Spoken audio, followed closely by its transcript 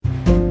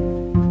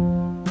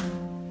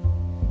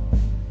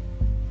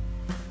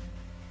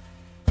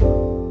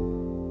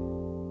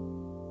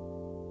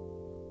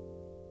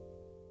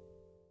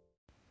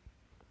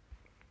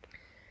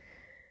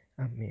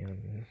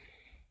mean,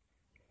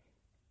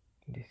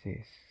 this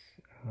is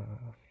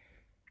uh,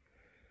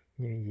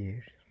 New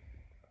Year.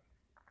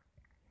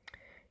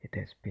 It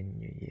has been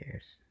New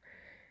Year's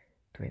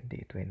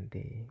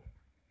 2020,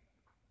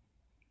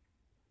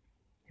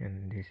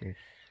 and this is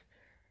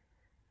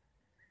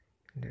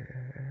the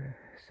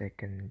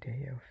second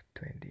day of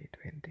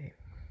 2020.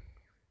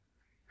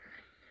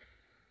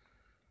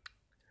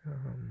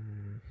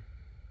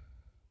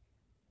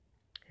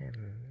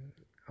 And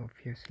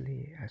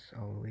obviously, as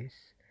always,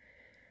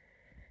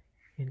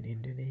 in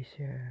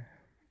Indonesia,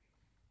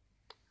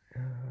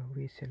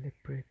 we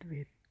celebrate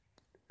with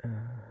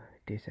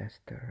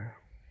disaster.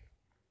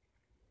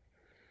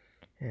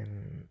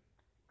 And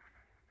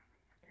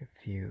if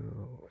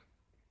you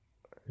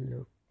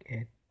look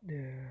at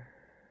the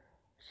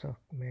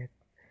SOCMED,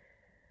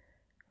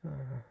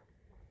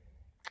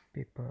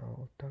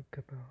 people talk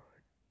about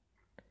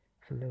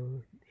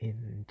flood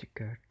in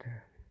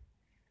Jakarta.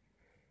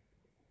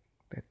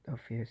 But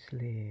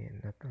obviously,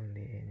 not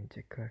only in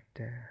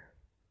Jakarta,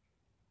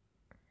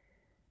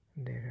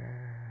 there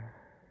are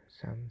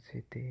some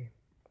cities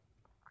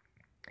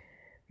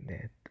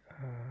that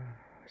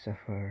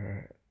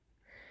suffer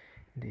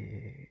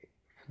the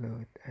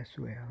flood as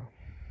well.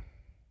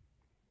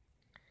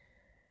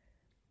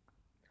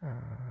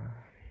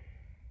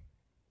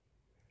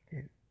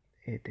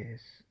 It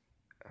is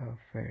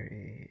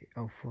very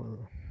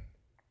awful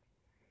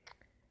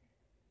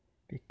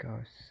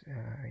because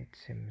it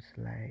seems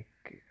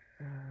like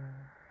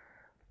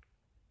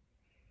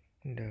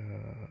the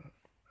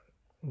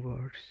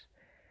worst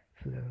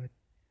flood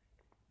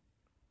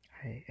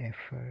I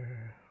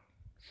ever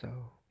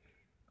saw.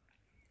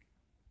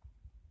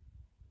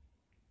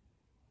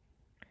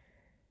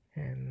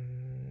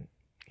 And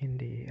in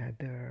the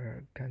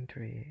other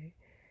country,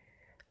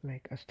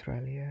 like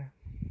Australia,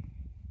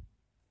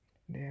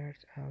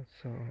 there's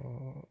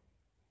also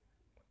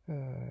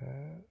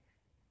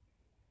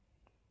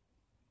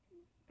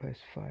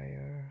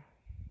bushfire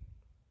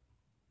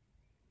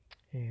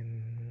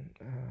in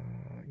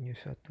New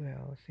South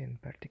Wales in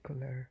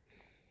particular.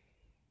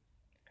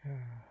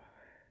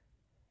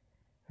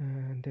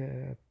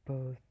 The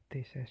both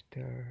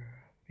disaster,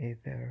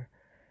 either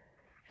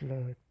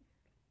flood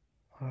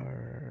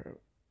or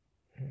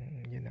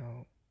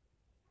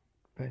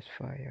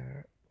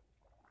bushfire,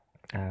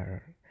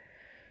 are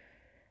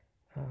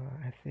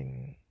I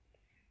think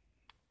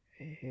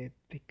it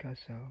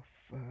because of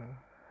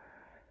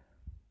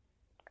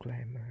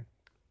climate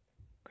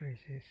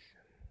crisis,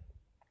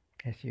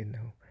 as you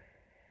know.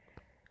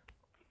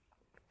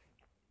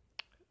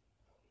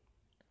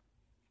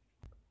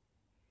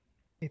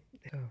 It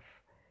of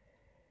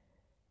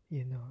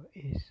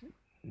is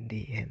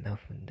the end of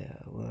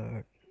the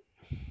world.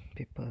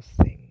 People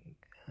think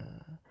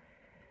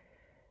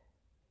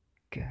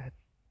God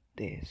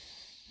is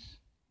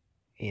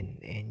in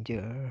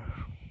danger.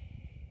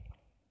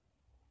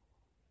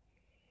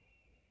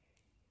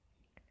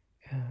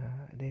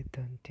 They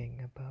don't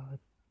think about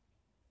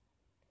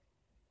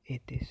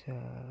it is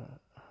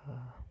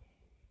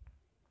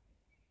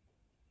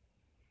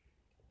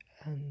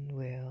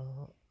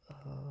unwell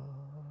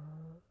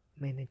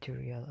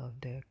managerial of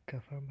the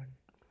government,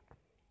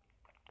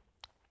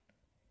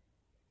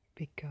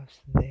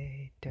 because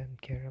they don't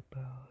care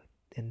about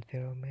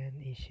environment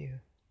issue,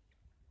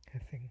 I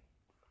think.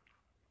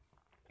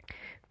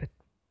 But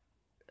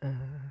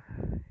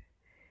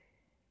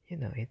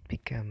it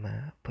become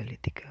a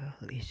political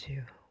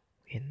issue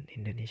in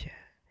Indonesia,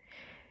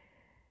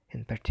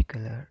 in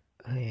particular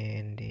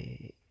in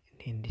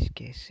this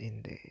case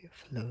in the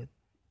flood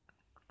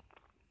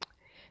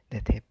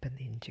that happened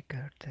in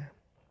Jakarta,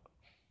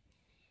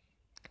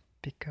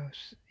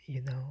 because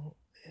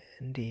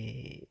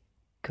the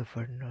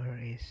governor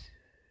is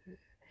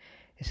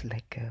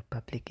like a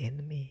public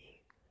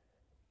enemy,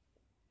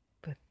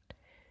 but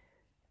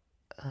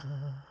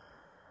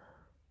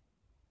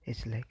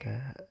it's like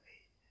a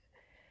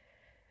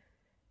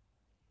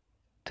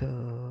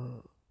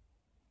two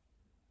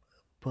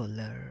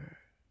polar,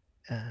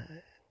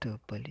 two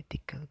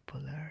political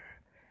polar,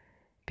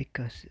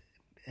 because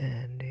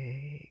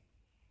the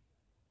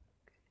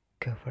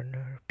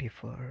governor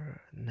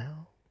before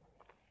now,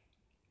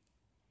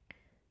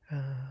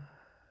 I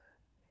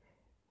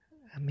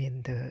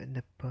mean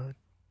the both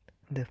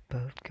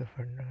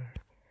governor,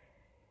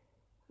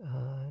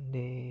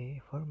 the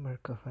former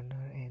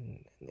governor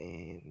and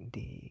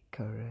the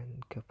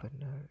current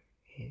governor,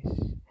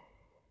 is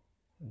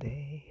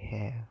they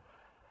have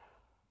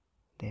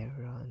their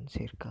own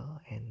circle,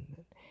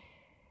 and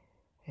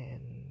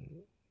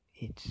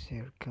each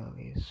circle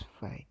is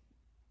fight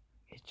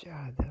each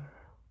other.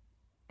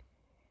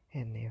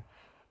 And if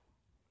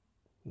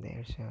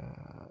there's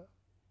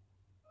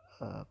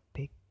a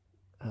big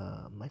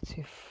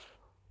massive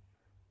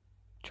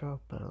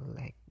trouble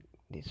like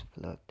this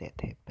flood that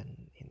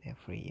happen in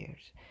every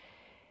years,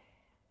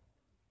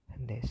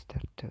 and they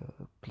start to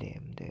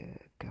blame the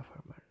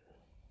government.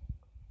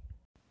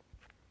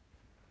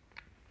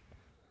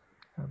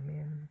 I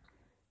mean,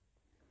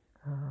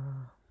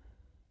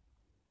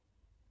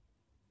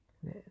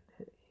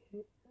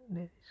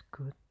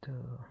 good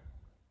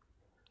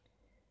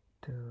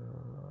to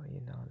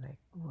like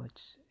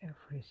watch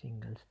every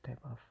single step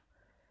of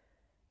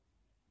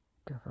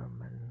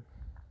government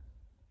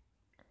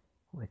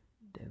what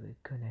they will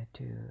gonna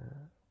do.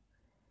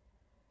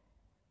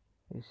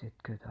 Is it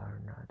good or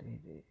not?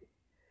 It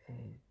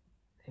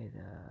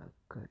a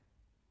good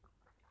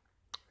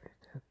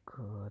it's a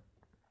good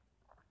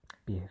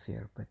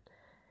behavior, but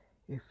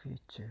if you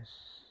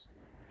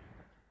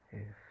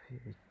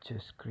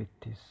just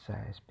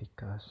criticize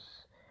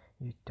because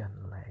you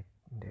don't like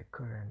the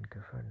current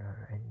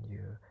governor and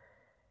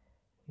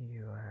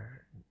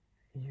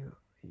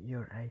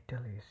your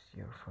idol is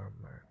your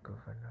former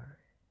governor,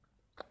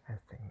 I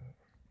think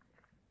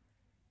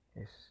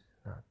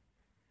not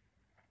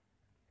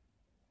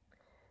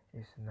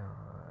it's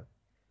not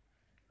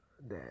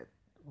that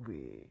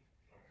we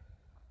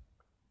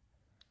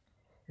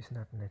it's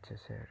not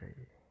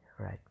necessary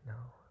right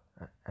now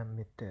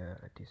amid the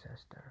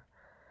disaster.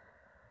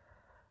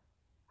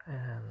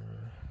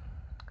 And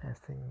I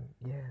think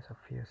yes,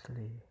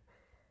 obviously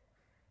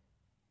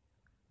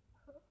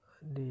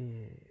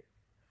the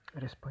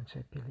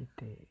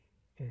responsibility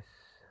is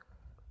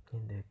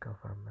in the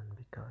government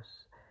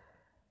because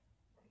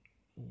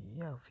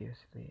yeah,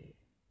 obviously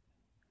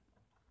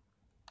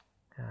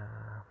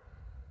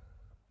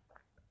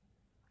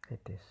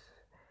it is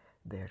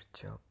their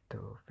job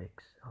to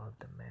fix all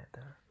the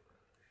matter,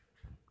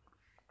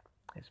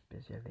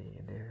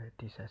 especially the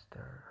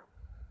disaster.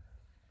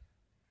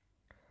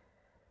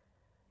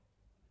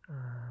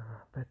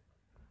 But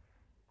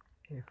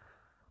if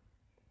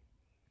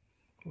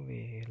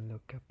we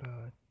look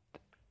about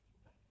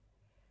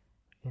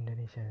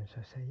Indonesian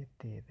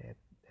society that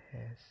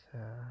has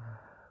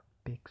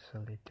big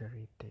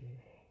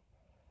solidarity,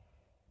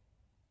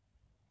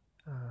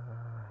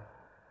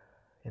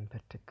 in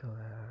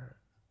particular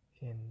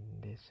in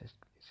these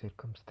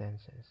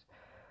circumstances,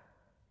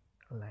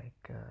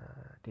 like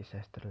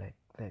disaster like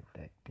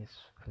this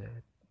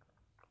flood,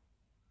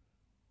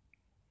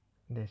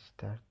 they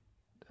start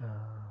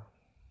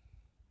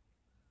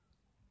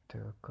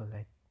to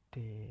collect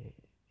the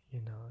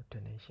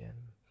donation,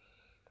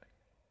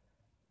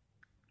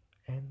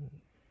 and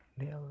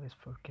they always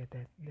forget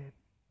that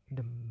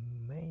the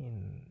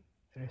main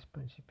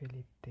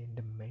responsibility,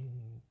 the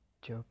main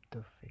job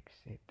to fix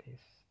it is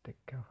the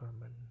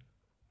government.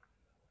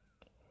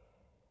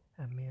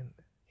 I mean,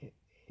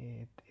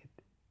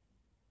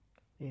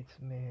 it's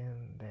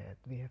mean that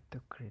we have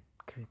to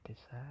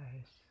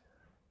criticize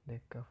the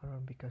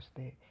government because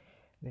they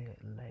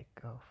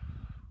lack of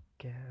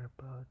care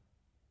about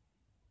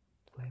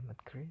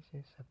climate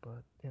crisis,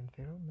 about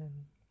environment,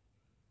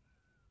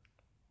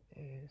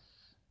 is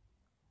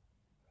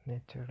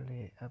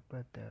naturally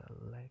about the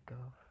lack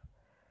of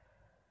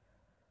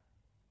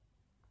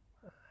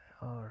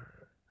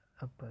or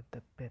about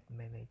the bad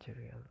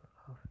managerial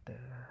of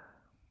their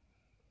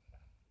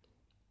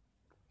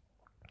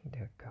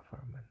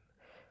government.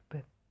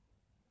 But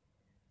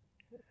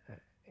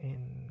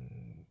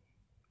in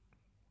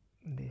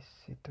this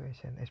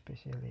situation,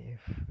 especially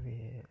if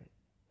we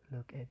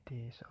look at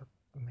the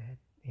Sokmed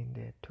in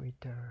the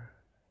Twitter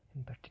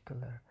in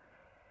particular,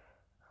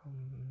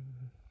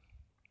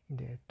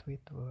 the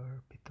tweet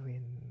were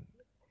between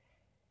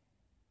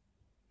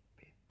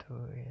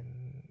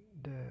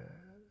the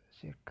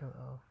circle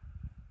of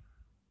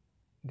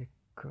the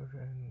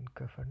current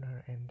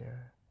governor and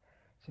the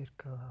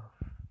circle of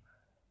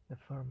the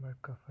former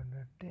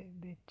governor.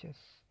 They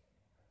just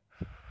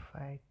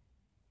fight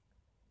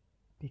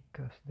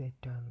because they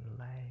don't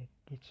like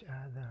each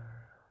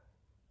other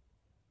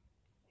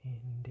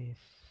in this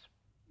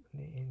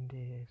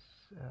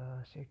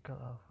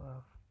circle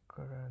of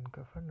current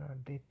governor.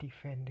 They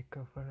defend the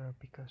governor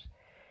because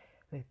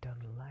they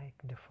don't like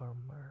the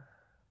former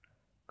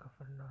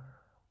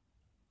governor,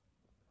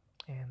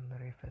 and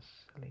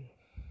reversely.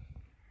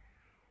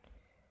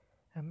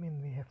 I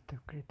mean, we have to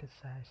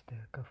criticize the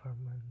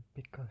government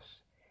because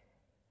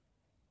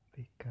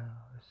they're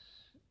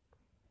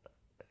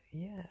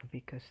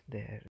because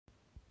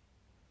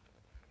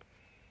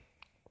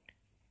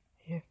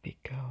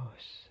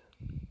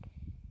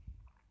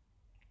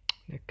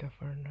the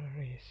governor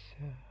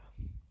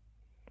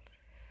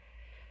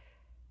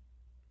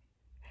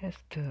has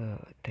to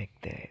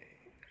take the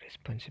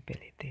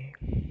responsibility,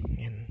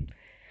 and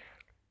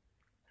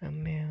I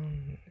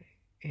mean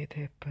it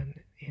happened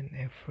in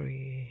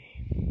every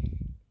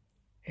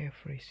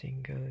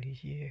single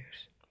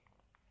years,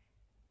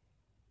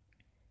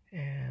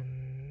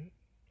 and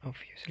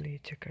obviously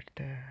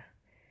Jakarta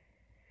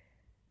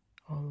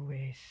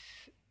always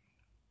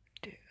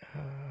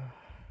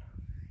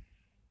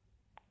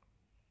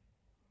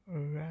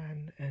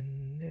run a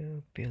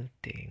new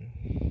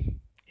building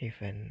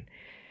even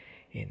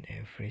in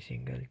every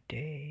single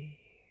day,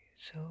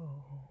 so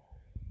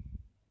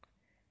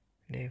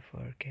they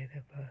forget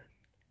about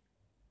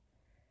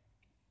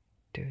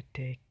to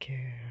take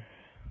care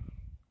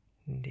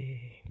the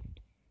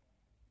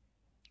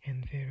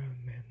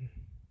environment,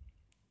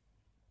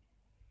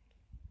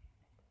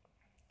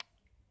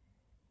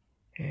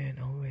 and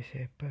always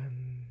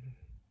happen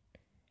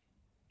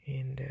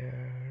in the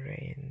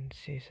rain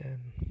season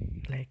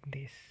like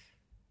this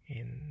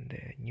in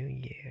the New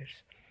Year's.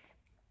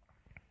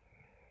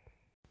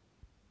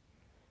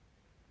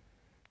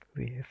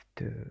 We have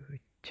to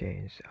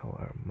change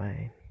our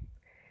mind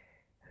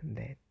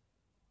that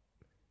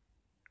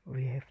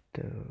we have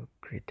to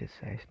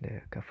criticize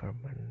the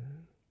government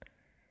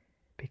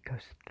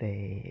because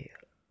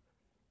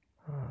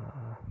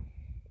uh,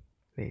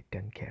 they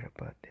don't care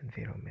about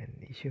environment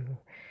issue,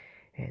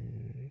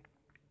 and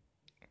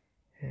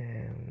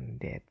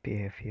that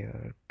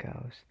behavior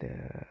caused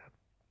the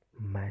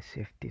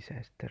massive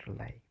disaster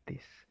like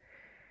this.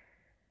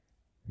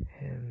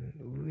 And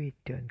we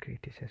don't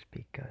criticize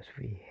because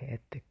we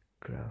hate the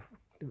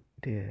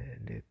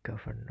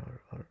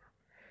governor or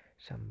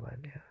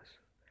someone else,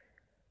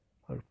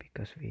 or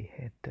because we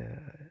hate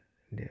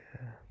the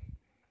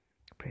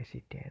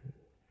president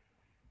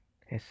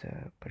as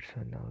a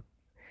personal.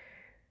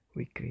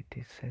 We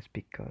criticize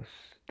because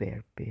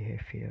their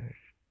behavior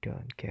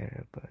don't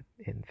care about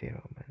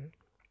environment.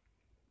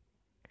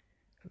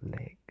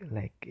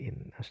 Like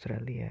in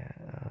Australia,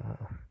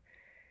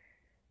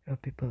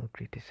 people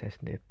criticize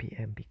the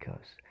PM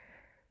because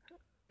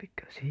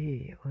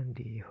he on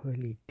the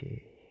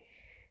holiday.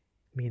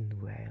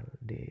 Meanwhile,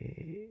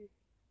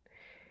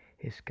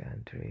 his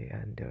country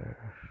under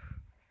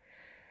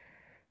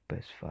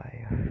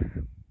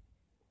bushfire,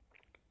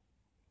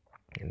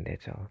 and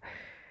that's all.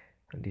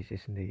 This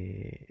is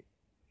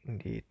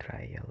the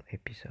trial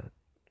episode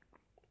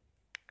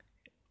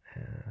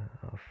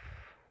of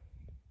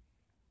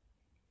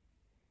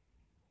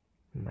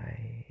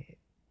my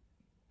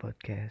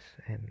podcast,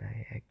 and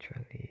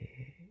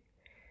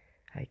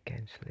I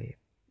can't sleep,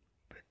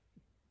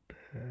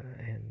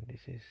 and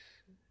this is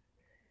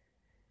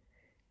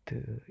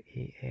 2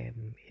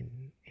 a.m.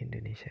 in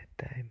Indonesia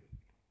time.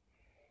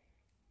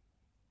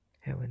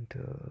 I want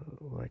to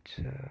watch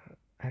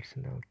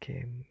Arsenal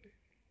game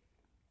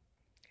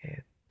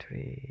at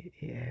 3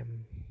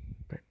 a.m.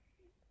 but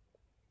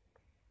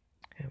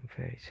I'm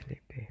very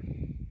sleepy.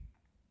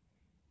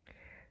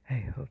 I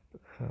hope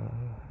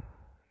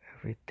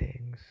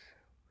everything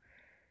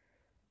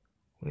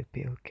will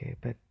be okay,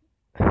 but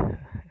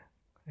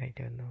I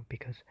don't know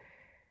because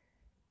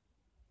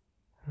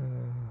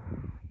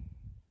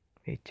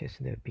it's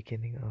just the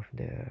beginning of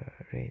the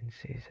rain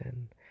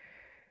season,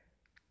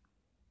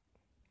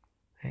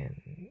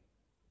 and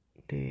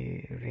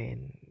the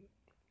rain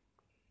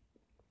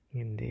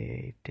in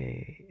the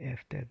day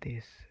after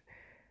this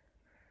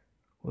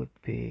would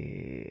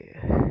be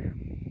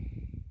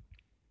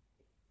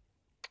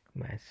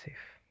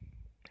massive.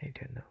 I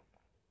don't know.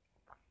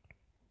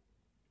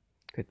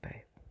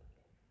 Goodbye.